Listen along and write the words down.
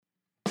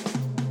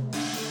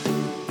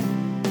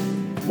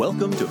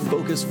Welcome to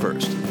Focus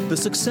First, the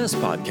Success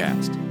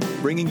Podcast,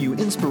 bringing you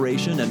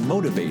inspiration and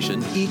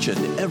motivation each and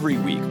every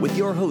week with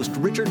your host,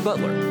 Richard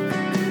Butler.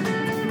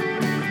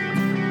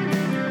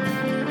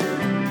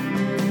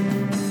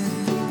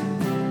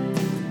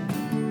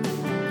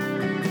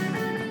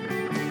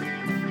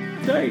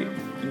 Today,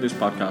 in this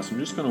podcast, I'm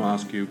just going to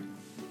ask you,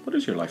 what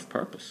is your life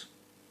purpose?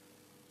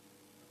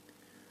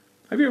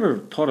 Have you ever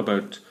thought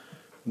about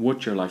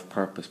what your life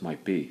purpose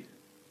might be?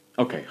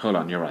 Okay, hold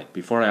on, you're right.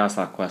 Before I ask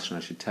that question, I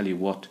should tell you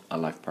what a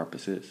life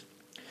purpose is.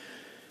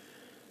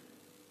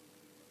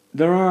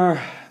 There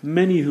are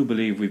many who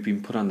believe we've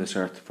been put on this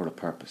earth for a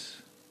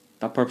purpose.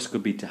 That purpose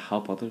could be to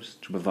help others,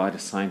 to provide a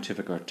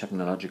scientific or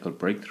technological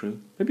breakthrough.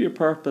 Maybe your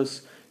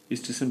purpose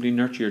is to simply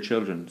nurture your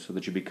children so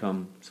that you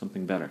become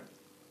something better,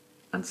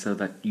 and so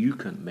that you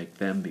can make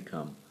them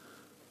become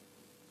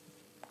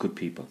good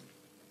people.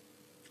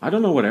 I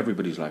don't know what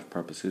everybody's life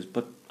purpose is,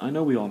 but I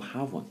know we all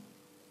have one.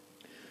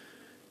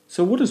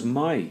 So what is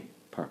my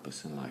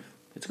purpose in life?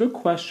 It's a good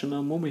question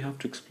and one we have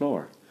to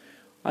explore.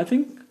 I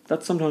think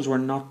that sometimes we're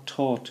not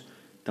taught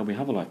that we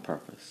have a life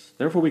purpose.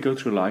 Therefore we go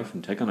through life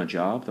and take on a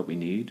job that we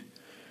need.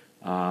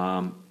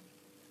 Now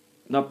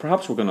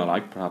perhaps we're going to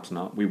like, perhaps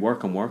not. We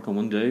work and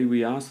one day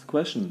we ask the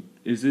question,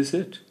 is this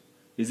it?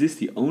 Is this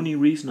the only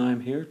reason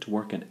I'm here, to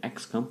work in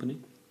X company?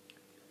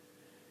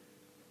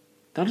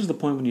 That is the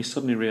point when you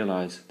suddenly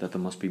realize that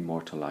there must be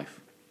more to life.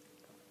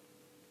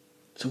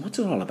 So what's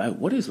it all about?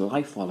 What is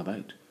life all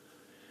about?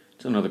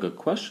 It's another good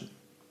question.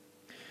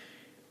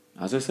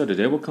 As I said, a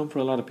day will come for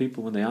a lot of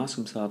people when they ask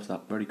themselves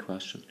that very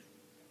question.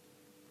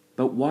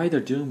 But why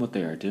they're doing what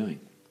they are doing.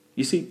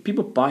 You see,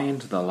 people buy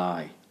into the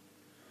lie.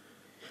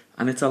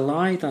 And it's a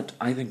lie that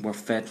I think we're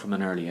fed from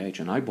an early age,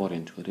 and I bought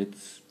into it.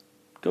 It's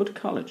go to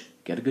college,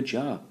 get a good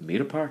job,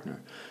 meet a partner,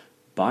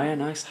 buy a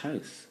nice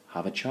house,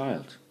 have a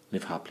child,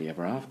 live happily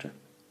ever after.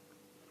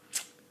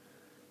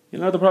 You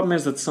know, the problem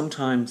is that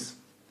sometimes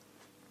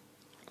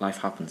life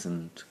happens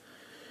and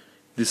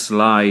this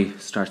lie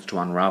starts to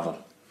unravel,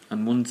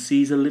 and one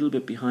sees a little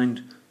bit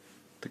behind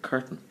the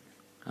curtain,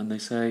 and they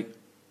say,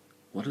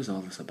 what is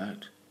all this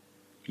about?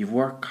 You've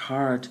worked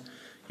hard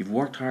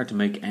to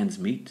make ends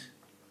meet.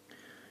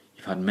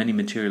 You've had many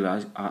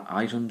material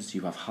items,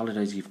 you have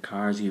holidays, you have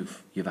cars, you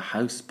have a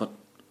house, but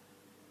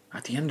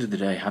at the end of the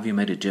day, have you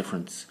made a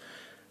difference?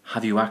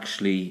 Have you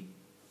actually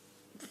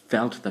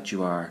felt that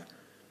you are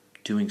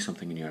doing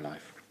something in your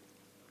life?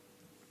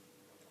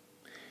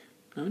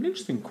 Now, an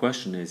interesting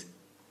question is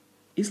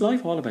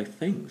life all about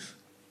things?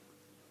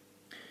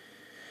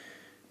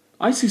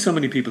 I see so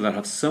many people that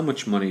have so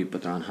much money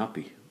but they're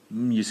unhappy.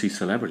 You see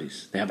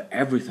celebrities, they have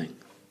everything,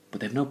 but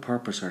they have no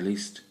purpose, or at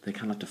least they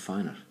cannot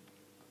define it.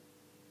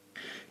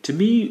 To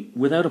me,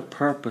 without a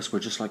purpose, we're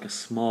just like a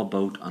small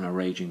boat on a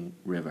raging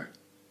river.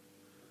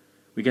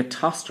 We get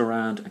tossed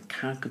around and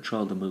can't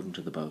control the movement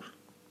of the boat.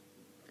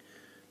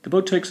 The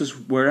boat takes us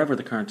wherever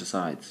the current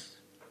decides.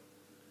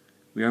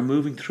 We are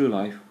moving through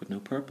life with no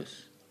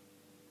purpose.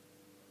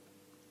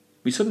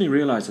 We suddenly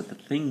realize that the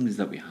things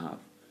that we have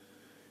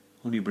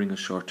only bring us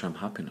short-term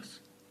happiness.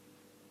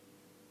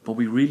 But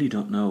we really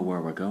don't know where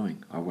we're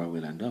going or where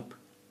we'll end up.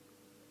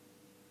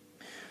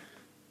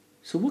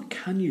 So what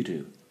can you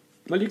do?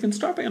 Well, you can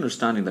start by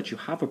understanding that you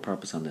have a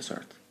purpose on this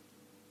earth.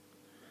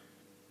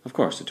 Of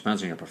course, it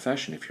depends on your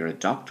profession. If you're a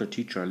doctor,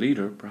 teacher, or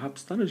leader,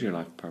 perhaps that is your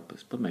life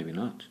purpose, but maybe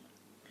not.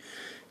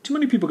 Too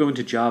many people go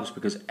into jobs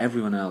because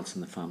everyone else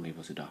in the family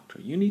was a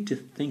doctor. You need to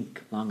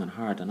think long and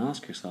hard and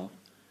ask yourself,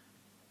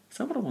 is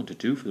that what I want to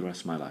do for the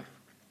rest of my life?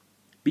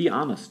 Be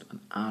honest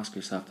and ask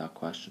yourself that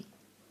question.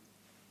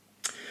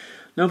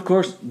 Now, of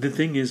course, the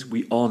thing is,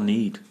 we all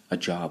need a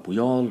job.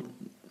 I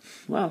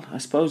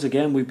suppose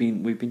again we've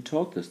been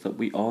taught this, that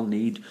we all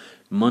need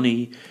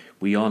money.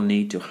 We all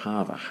need to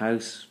have a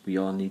house. We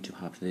all need to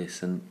have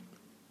this, and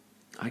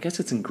I guess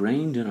it's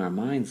ingrained in our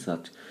minds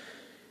that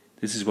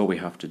this is what we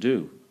have to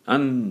do.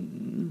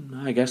 And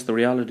I guess the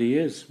reality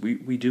is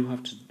we do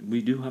have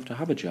to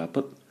have a job,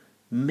 but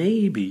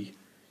maybe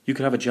you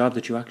could have a job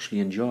that you actually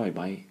enjoy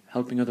by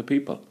helping other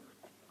people,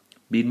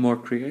 being more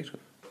creative.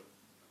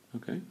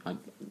 Okay,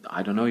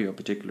 I don't know your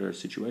particular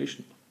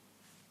situation,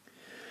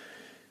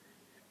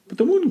 but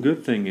the one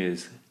good thing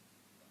is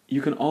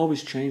you can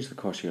always change the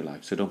course of your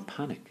life, so don't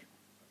panic.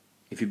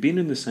 If you've been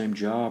in the same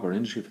job or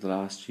industry for the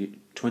last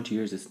 20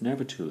 years, it's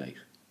never too late.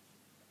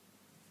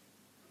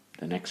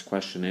 The next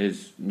question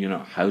is,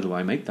 how do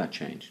I make that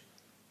change?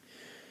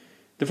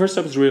 The first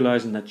step is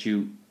realizing that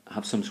you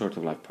have some sort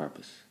of life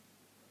purpose,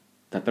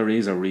 that there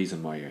is a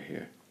reason why you're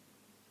here.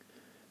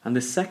 And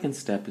the second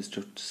step is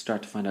to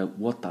start to find out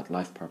what that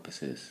life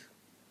purpose is.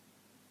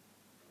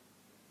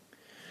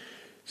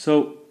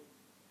 So,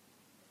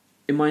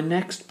 in my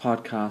next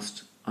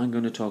podcast, I'm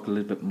going to talk a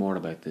little bit more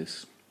about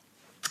this.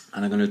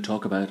 And I'm going to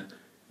talk about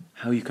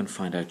how you can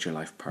find out your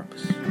life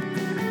purpose.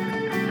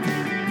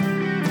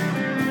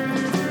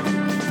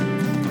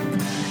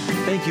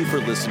 Thank you for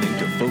listening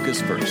to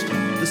Focus First,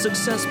 the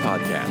Success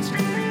Podcast.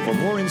 For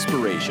more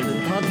inspiration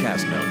and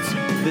podcast notes,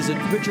 visit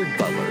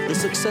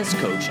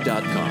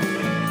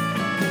richardbutlerthesuccesscoach.com.